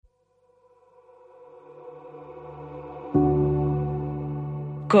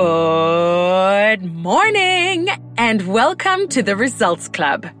Good morning and welcome to the Results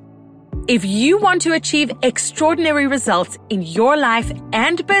Club. If you want to achieve extraordinary results in your life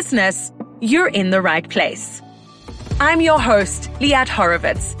and business, you're in the right place. I'm your host, Liat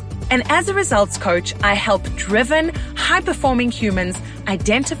Horowitz, and as a results coach, I help driven, high-performing humans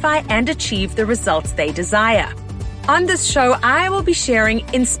identify and achieve the results they desire. On this show, I will be sharing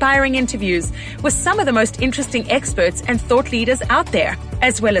inspiring interviews with some of the most interesting experts and thought leaders out there,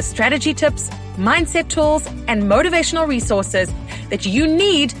 as well as strategy tips, mindset tools, and motivational resources that you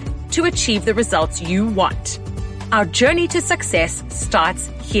need to achieve the results you want. Our journey to success starts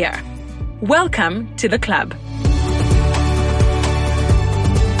here. Welcome to the club.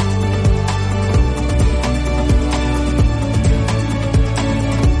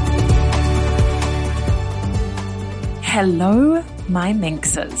 Hello, my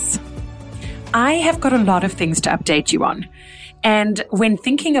Minxes. I have got a lot of things to update you on. And when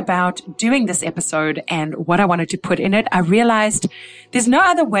thinking about doing this episode and what I wanted to put in it, I realized there's no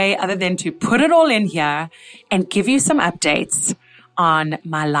other way other than to put it all in here and give you some updates on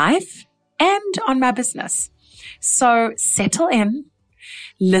my life and on my business. So settle in,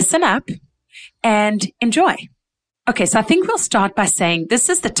 listen up, and enjoy. Okay, so I think we'll start by saying this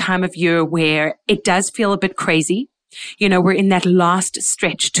is the time of year where it does feel a bit crazy. You know, we're in that last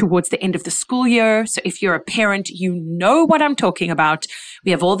stretch towards the end of the school year. So if you're a parent, you know what I'm talking about.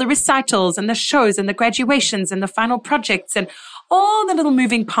 We have all the recitals and the shows and the graduations and the final projects and all the little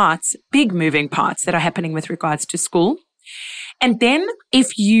moving parts, big moving parts that are happening with regards to school. And then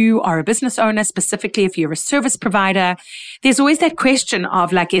if you are a business owner, specifically if you're a service provider, there's always that question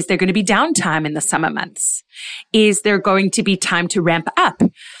of like, is there going to be downtime in the summer months? Is there going to be time to ramp up?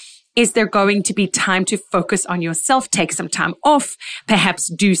 Is there going to be time to focus on yourself, take some time off,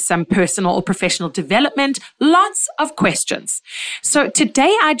 perhaps do some personal or professional development? Lots of questions. So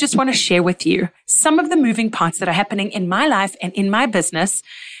today I just want to share with you some of the moving parts that are happening in my life and in my business,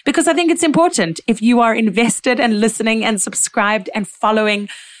 because I think it's important if you are invested and listening and subscribed and following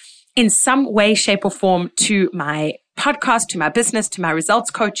in some way, shape or form to my podcast, to my business, to my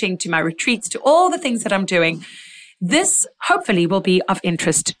results coaching, to my retreats, to all the things that I'm doing. This hopefully will be of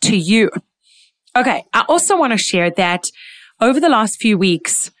interest to you. Okay, I also want to share that over the last few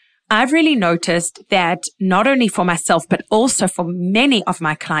weeks, I've really noticed that not only for myself, but also for many of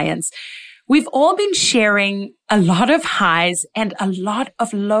my clients, we've all been sharing a lot of highs and a lot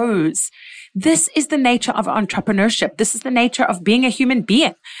of lows. This is the nature of entrepreneurship. This is the nature of being a human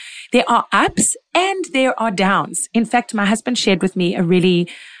being. There are ups and there are downs. In fact, my husband shared with me a really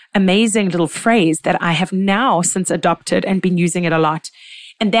amazing little phrase that I have now since adopted and been using it a lot.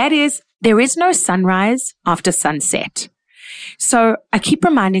 And that is, there is no sunrise after sunset. So I keep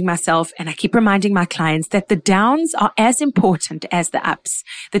reminding myself and I keep reminding my clients that the downs are as important as the ups.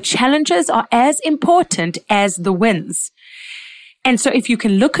 The challenges are as important as the wins. And so if you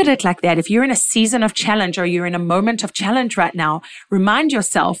can look at it like that, if you're in a season of challenge or you're in a moment of challenge right now, remind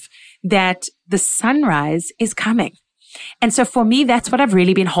yourself that the sunrise is coming. And so for me, that's what I've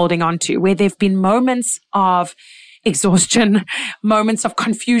really been holding on to, where there've been moments of exhaustion, moments of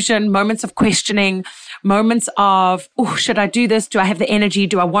confusion, moments of questioning, moments of, oh, should I do this? Do I have the energy?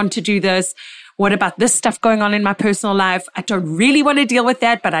 Do I want to do this? What about this stuff going on in my personal life? I don't really want to deal with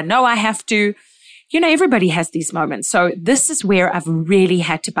that, but I know I have to. You know, everybody has these moments. So this is where I've really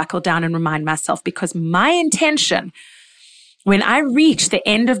had to buckle down and remind myself, because my intention when I reach the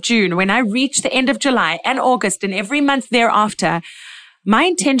end of June, when I reach the end of July and August and every month thereafter, my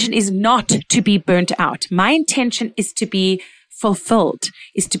intention is not to be burnt out. My intention is to be fulfilled,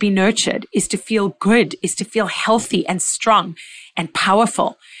 is to be nurtured, is to feel good, is to feel healthy and strong and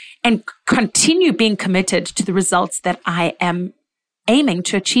powerful and continue being committed to the results that I am aiming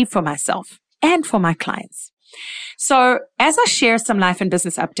to achieve for myself and for my clients. So as I share some life and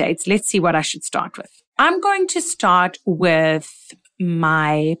business updates, let's see what I should start with. I'm going to start with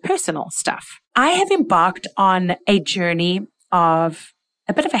my personal stuff. I have embarked on a journey of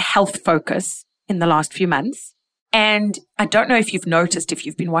a bit of a health focus in the last few months. And I don't know if you've noticed, if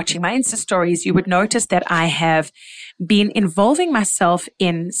you've been watching my Insta stories, you would notice that I have been involving myself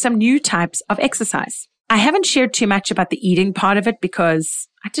in some new types of exercise. I haven't shared too much about the eating part of it because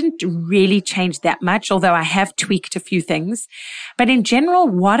I didn't really change that much, although I have tweaked a few things. But in general,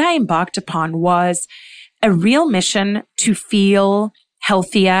 what I embarked upon was a real mission to feel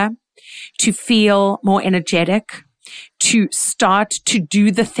healthier, to feel more energetic, to start to do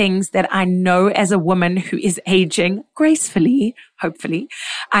the things that I know as a woman who is aging gracefully, hopefully,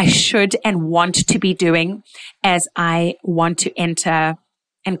 I should and want to be doing as I want to enter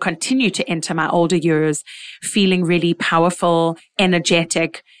and continue to enter my older years feeling really powerful,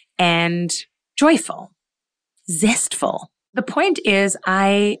 energetic, and joyful, zestful. The point is,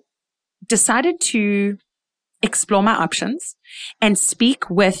 I decided to explore my options and speak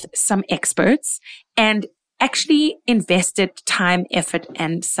with some experts and actually invested time, effort,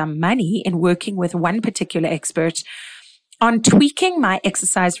 and some money in working with one particular expert on tweaking my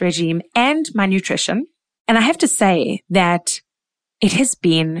exercise regime and my nutrition. And I have to say that it has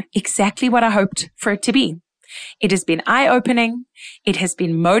been exactly what I hoped for it to be. It has been eye-opening. It has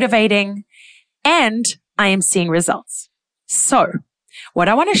been motivating, and I am seeing results. So what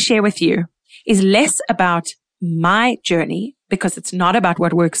I want to share with you is less about my journey, because it's not about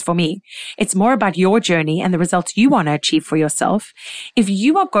what works for me. It's more about your journey and the results you want to achieve for yourself. If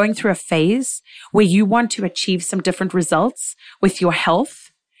you are going through a phase where you want to achieve some different results with your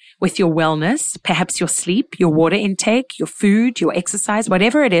health, with your wellness, perhaps your sleep, your water intake, your food, your exercise,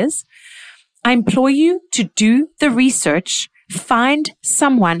 whatever it is, I implore you to do the research, find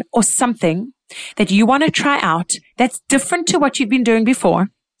someone or something that you want to try out that's different to what you've been doing before,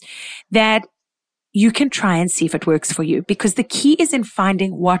 that you can try and see if it works for you, because the key is in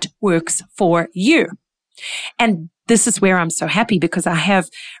finding what works for you. And this is where I'm so happy, because I have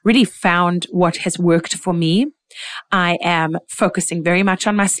really found what has worked for me. I am focusing very much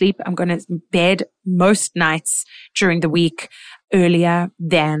on my sleep. I'm going to bed most nights during the week earlier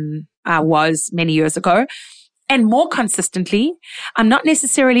than I was many years ago. And more consistently, I'm not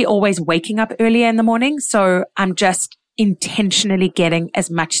necessarily always waking up earlier in the morning. So I'm just intentionally getting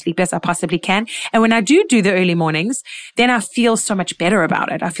as much sleep as I possibly can. And when I do the early mornings, then I feel so much better about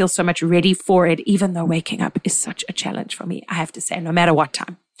it. I feel so much ready for it, even though waking up is such a challenge for me, I have to say, no matter what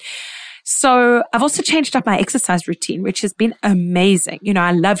time. So I've also changed up my exercise routine, which has been amazing. You know,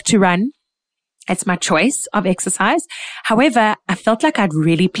 I love to run. It's my choice of exercise. However, I felt like I'd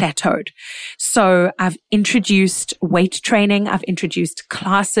really plateaued. So I've introduced weight training. I've introduced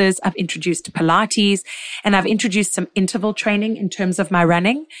classes. I've introduced Pilates, and I've introduced some interval training in terms of my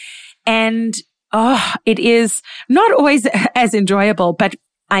running. And it is not always as enjoyable, but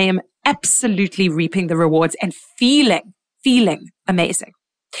I am absolutely reaping the rewards and feeling amazing.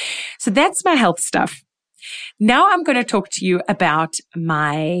 So that's my health stuff. Now I'm going to talk to you about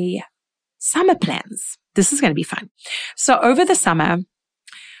my summer plans. This is going to be fun. So over the summer,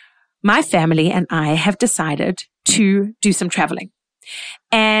 my family and I have decided to do some traveling.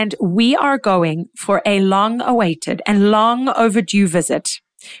 And we are going for a long-awaited and long overdue visit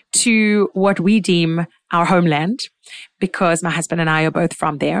to what we deem our homeland, because my husband and I are both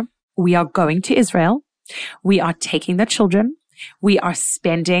from there. We are going to Israel. We are taking the children. We are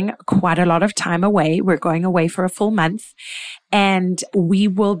spending quite a lot of time away. We're going away for a full month, and we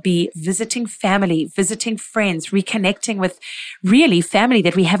will be visiting family, visiting friends, reconnecting with really family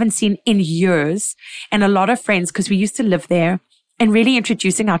that we haven't seen in years, and a lot of friends because we used to live there, and really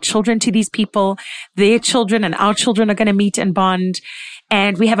introducing our children to these people. Their children and our children are going to meet and bond.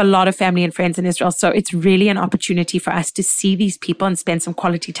 And we have a lot of family and friends in Israel. So it's really an opportunity for us to see these people and spend some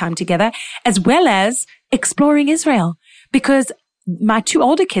quality time together, as well as exploring Israel. Because my two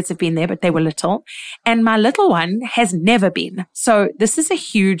older kids have been there, but they were little, and my little one has never been. So this is a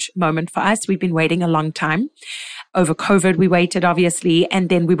huge moment for us. We've been waiting a long time. Over COVID, we waited, obviously, and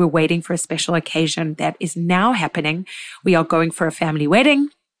then we were waiting for a special occasion that is now happening. We are going for a family wedding.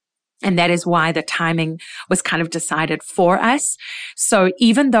 And that is why the timing was kind of decided for us. So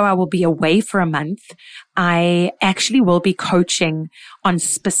even though I will be away for a month, I actually will be coaching on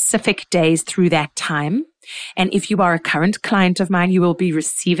specific days through that time. And if you are a current client of mine, you will be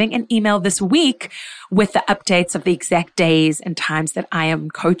receiving an email this week with the updates of the exact days and times that I am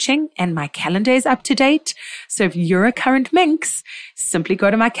coaching, and my calendar is up to date. So if you're a current Minx, simply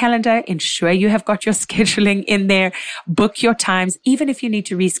go to my calendar, ensure you have got your scheduling in there, book your times, even if you need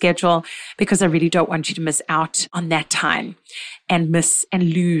to reschedule, because I really don't want you to miss out on that time and miss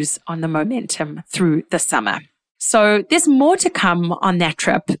and lose on the momentum through the summer. So there's more to come on that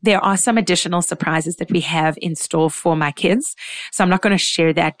trip. There are some additional surprises that we have in store for my kids. So I'm not going to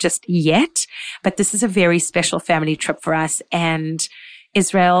share that just yet, but this is a very special family trip for us. And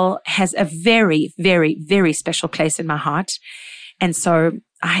Israel has a very, very, very special place in my heart. And so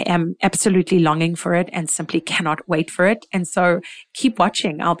I am absolutely longing for it and simply cannot wait for it. And so keep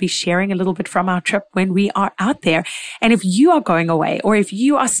watching. I'll be sharing a little bit from our trip when we are out there. And if you are going away, or if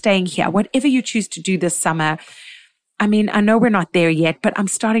you are staying here, whatever you choose to do this summer, I mean, I know we're not there yet, but I'm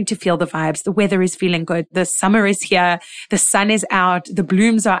starting to feel the vibes. The weather is feeling good. The summer is here. The sun is out. The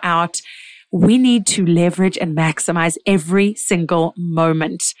blooms are out. We need to leverage and maximize every single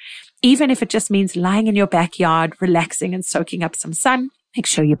moment, even if it just means lying in your backyard, relaxing and soaking up some sun. Make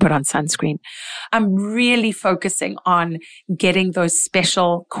sure you put on sunscreen. I'm really focusing on getting those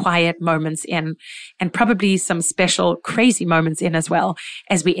special quiet moments in, and probably some special crazy moments in as well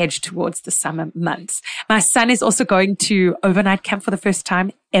as we edge towards the summer months. My son is also going to overnight camp for the first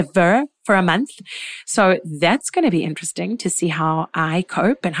time ever for a month. So that's going to be interesting to see how I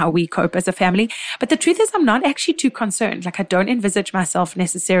cope and how we cope as a family. But the truth is, I'm not actually too concerned. Like, I don't envisage myself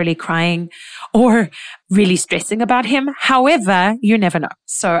necessarily crying or really stressing about him. However, you never know.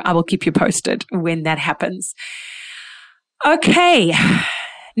 So I will keep you posted when that happens. Okay.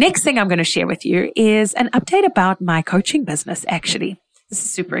 Next thing I'm going to share with you is an update about my coaching business, actually. This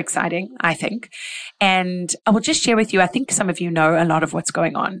is super exciting, I think. And I will just share with you, I think some of you know a lot of what's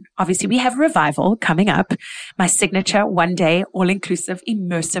going on. Obviously, we have Revival coming up, my signature one-day, all-inclusive,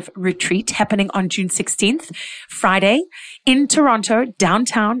 immersive retreat happening on June 16th, Friday, in Toronto,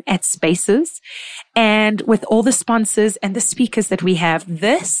 downtown at Spaces. And with all the sponsors and the speakers that we have,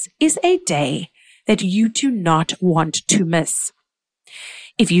 this is a day that you do not want to miss.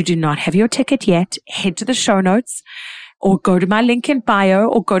 If you do not have your ticket yet, head to the show notes, or go to my link in bio,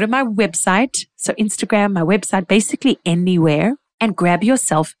 or go to my website. So Instagram, my website, basically anywhere, and grab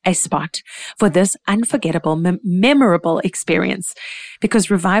yourself a spot for this unforgettable, memorable experience,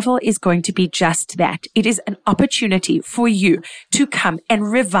 because Revival is going to be just that. It is an opportunity for you to come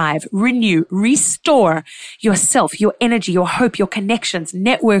and revive, renew, restore yourself, your energy, your hope, your connections,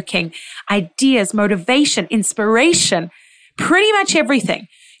 networking, ideas, motivation, inspiration, pretty much everything.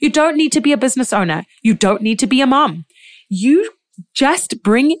 You don't need to be a business owner. You don't need to be a mom. You just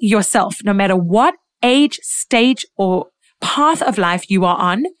bring yourself, no matter what age, stage, or path of life you are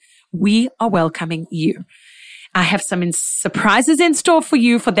on. We are welcoming you. I have some surprises in store for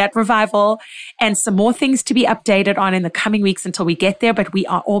you for that Revival, and some more things to be updated on in the coming weeks until we get there. But we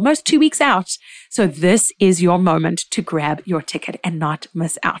are almost 2 weeks out. So this is your moment to grab your ticket and not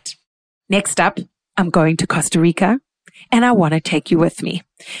miss out. Next up, I'm going to Costa Rica, and I want to take you with me.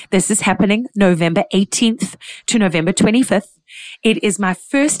 This is happening November 18th to November 25th. It is my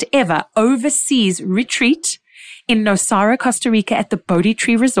first ever overseas retreat in Nosara, Costa Rica at the Bodhi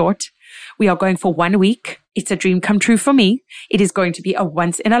Tree Resort. We are going for 1 week. It's a dream come true for me. It is going to be a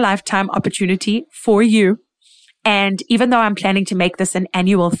once in a lifetime opportunity for you. And even though I'm planning to make this an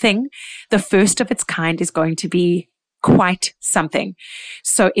annual thing, the first of its kind is going to be quite something.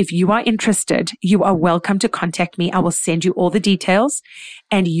 So if you are interested, you are welcome to contact me. I will send you all the details,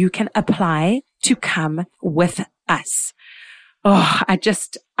 and you can apply to come with us. Oh,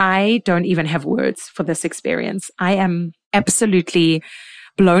 I don't even have words for this experience. I am absolutely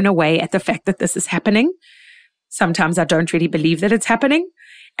blown away at the fact that this is happening. Sometimes I don't really believe that it's happening.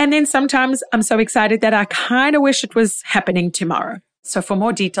 And then sometimes I'm so excited that I kind of wish it was happening tomorrow. So for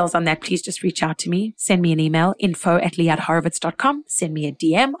more details on that, please just reach out to me. Send me an email, info@liathorowitz.com. Send me a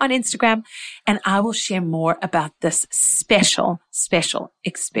DM on Instagram, and I will share more about this special, special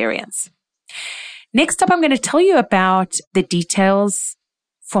experience. Next up, I'm going to tell you about the details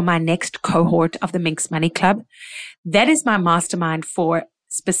for my next cohort of the Minx Money Club. That is my mastermind for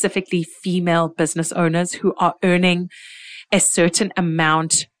specifically female business owners who are earning a certain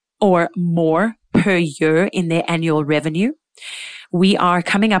amount or more per year in their annual revenue. We are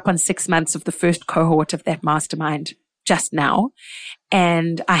coming up on 6 months of the first cohort of that mastermind just now.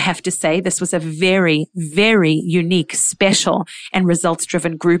 And I have to say, this was a very, very unique, special, and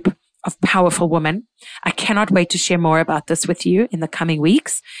results-driven group of powerful women. I cannot wait to share more about this with you in the coming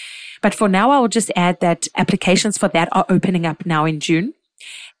weeks. But for now, I will just add that applications for that are opening up now in June,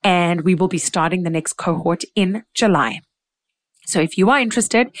 and we will be starting the next cohort in July. So if you are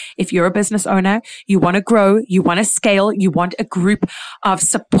interested, if you're a business owner, you want to grow, you want to scale, you want a group of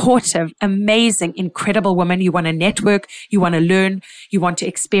supportive, amazing, incredible women, you want to network, you want to learn, you want to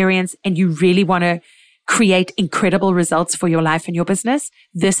experience, and you really want to create incredible results for your life and your business,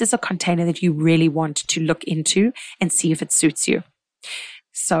 this is a container that you really want to look into and see if it suits you.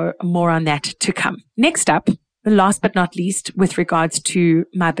 So more on that to come. Next up, last but not least, with regards to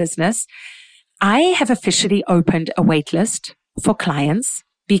my business, I have officially opened a waitlist for clients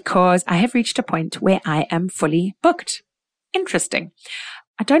because I have reached a point where I am fully booked. Interesting.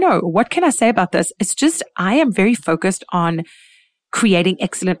 I don't know. What can I say about this? It's just, I am very focused on creating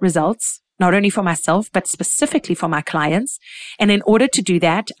excellent results, not only for myself, but specifically for my clients. And in order to do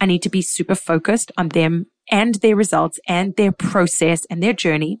that, I need to be super focused on them and their results and their process and their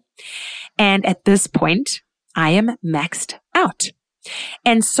journey. And at this point, I am maxed out.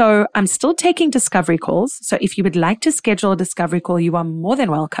 And so I'm still taking discovery calls. So if you would like to schedule a discovery call, you are more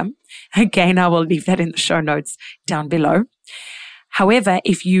than welcome. Again, I will leave that in the show notes down below. However,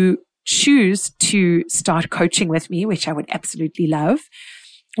 if you choose to start coaching with me, which I would absolutely love,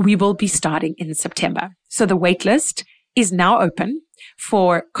 we will be starting in September. So the waitlist is now open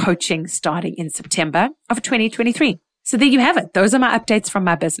for coaching starting in September of 2023. So there you have it. Those are my updates from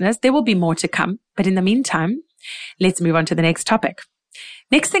my business. There will be more to come. But in the meantime, let's move on to the next topic.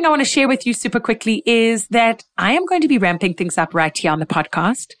 Next thing I want to share with you super quickly is that I am going to be ramping things up right here on the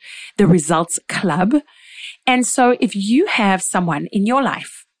podcast, the Results Club. And so if you have someone in your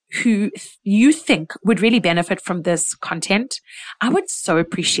life who you think would really benefit from this content, I would so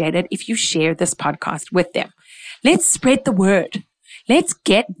appreciate it if you share this podcast with them. Let's spread the word. Let's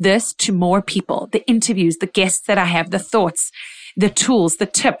get this to more people. The interviews, the guests that I have, the thoughts, the tools, the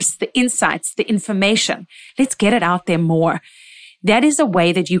tips, the insights, the information. Let's get it out there more. That is a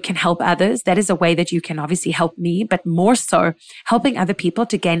way that you can help others. That is a way that you can obviously help me, but more so helping other people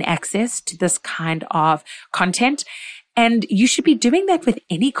to gain access to this kind of content. And you should be doing that with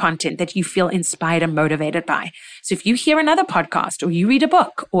any content that you feel inspired and motivated by. So if you hear another podcast or you read a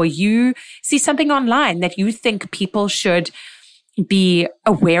book or you see something online that you think people should be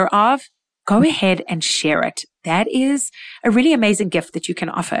aware of, go ahead and share it. That is a really amazing gift that you can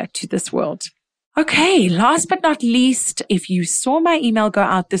offer to this world. Okay, last but not least, if you saw my email go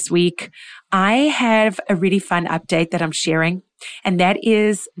out this week, I have a really fun update that I'm sharing. And that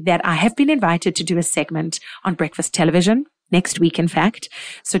is that I have been invited to do a segment on Breakfast Television next week, in fact.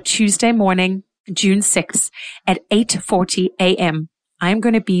 So Tuesday morning, June 6th at 8:40 a.m., I'm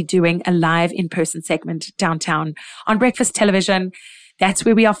going to be doing a live in-person segment downtown on Breakfast Television. That's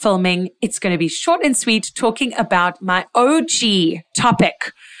where we are filming. It's going to be short and sweet, talking about my OG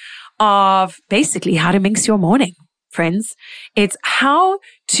topic of basically how to minx your morning, friends. It's how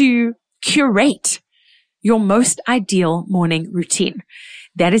to curate your most ideal morning routine.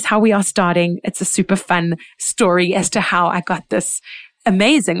 That is how we are starting. It's a super fun story as to how I got this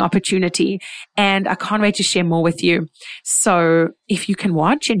amazing opportunity, and I can't wait to share more with you. So if you can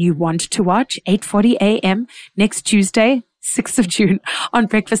watch and you want to watch, 8:40 a.m. next Tuesday, 6th of June on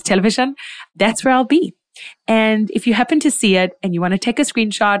Breakfast Television, that's where I'll be. And if you happen to see it and you want to take a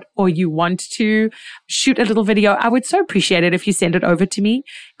screenshot or you want to shoot a little video, I would so appreciate it if you send it over to me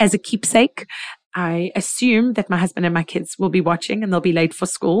as a keepsake. I assume that my husband and my kids will be watching and they'll be late for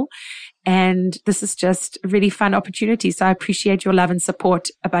school. And this is just a really fun opportunity. So I appreciate your love and support.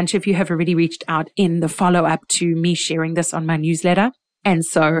 A bunch of you have already reached out in the follow-up to me sharing this on my newsletter. And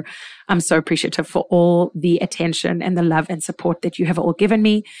so I'm so appreciative for all the attention and the love and support that you have all given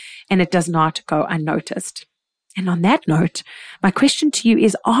me. And it does not go unnoticed. And on that note, my question to you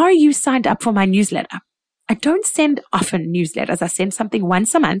is, are you signed up for my newsletter? I don't send often newsletters. I send something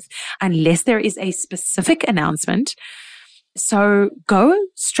once a month unless there is a specific announcement. So go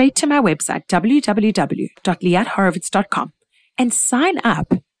straight to my website, www.liathorowitz.com, and sign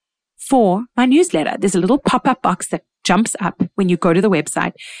up for my newsletter. There's a little pop-up box that jumps up when you go to the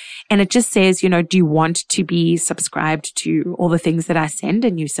website, and it just says, do you want to be subscribed to all the things that I send?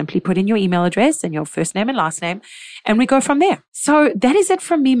 And you simply put in your email address and your first name and last name, and we go from there. So that is it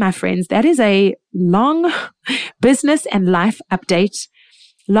from me, my friends. That is a long business and life update.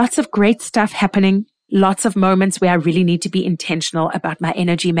 Lots of great stuff happening. Lots of moments where I really need to be intentional about my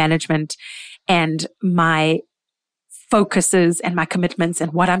energy management and my focuses and my commitments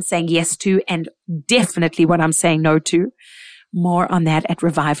and what I'm saying yes to and definitely what I'm saying no to. More on that at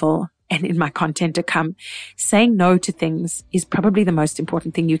Revival and in my content to come. Saying no to things is probably the most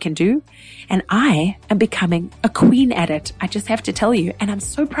important thing you can do. And I am becoming a queen at it. I just have to tell you, and I'm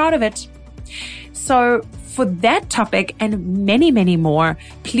so proud of it. So for that topic and many, many more,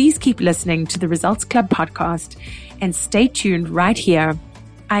 please keep listening to the Results Club podcast and stay tuned right here.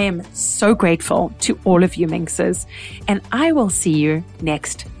 I am so grateful to all of you minxes, and I will see you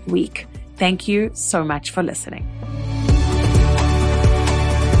next week. Thank you so much for listening.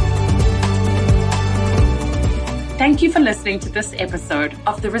 Thank you for listening to this episode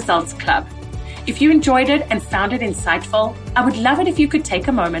of the Results Club. If you enjoyed it and found it insightful, I would love it if you could take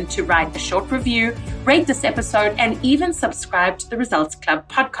a moment to write a short review, rate this episode, and even subscribe to the Results Club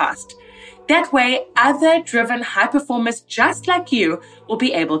podcast. That way, other driven high performers just like you will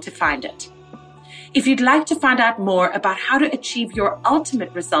be able to find it. If you'd like to find out more about how to achieve your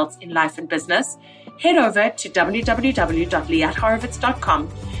ultimate results in life and business, head over to www.liathorowitz.com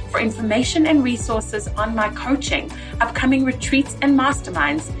for information and resources on my coaching, upcoming retreats and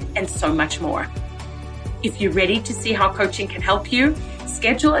masterminds, and so much more. If you're ready to see how coaching can help you,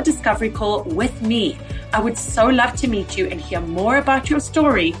 schedule a discovery call with me. I would so love to meet you and hear more about your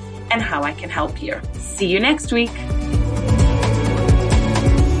story and how I can help you. See you next week.